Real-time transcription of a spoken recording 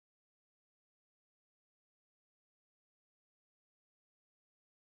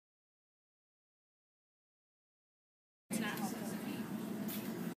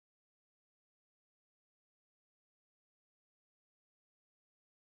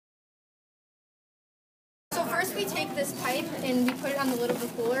first we take this pipe and we put it on the lid of the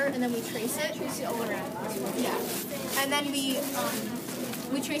cooler, and then we trace it. Trace it all around. Yeah. And then we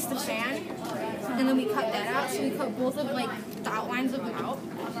trace the fan, and then we cut that out. So we cut both of the outlines of them out.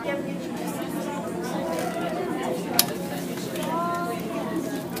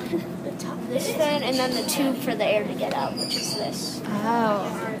 This fan, and then the tube for the air to get out, which is this. Oh.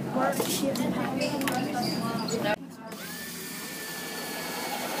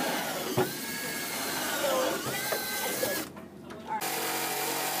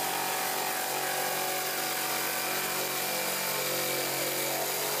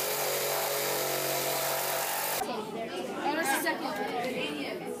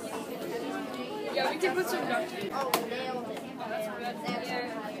 Yeah, we can put some duct tape. Oh, nailed it. That's good.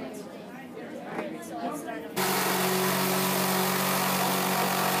 Alright, so let's start.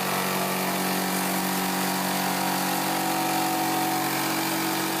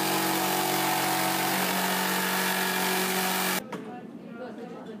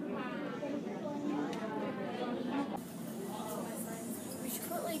 We should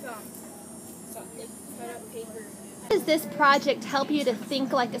put something, cut up paper. How does this project help you to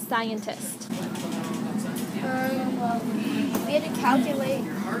think like a scientist? We had to calculate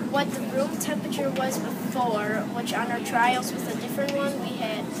what the room temperature was before, which on our trials with a different one,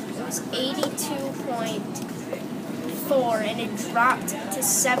 it was 82.4, and it dropped to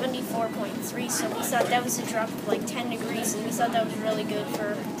 74.3, so we thought that was a drop of like 10 degrees, and we thought that was really good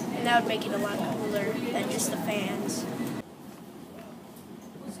and that would make it a lot cooler than just the fans.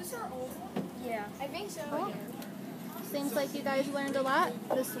 Was this our old one? Yeah. I think so. Cool. Seems like you guys learned a lot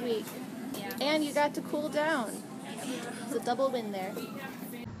this week. Yeah. And you got to cool down. It's a double win there.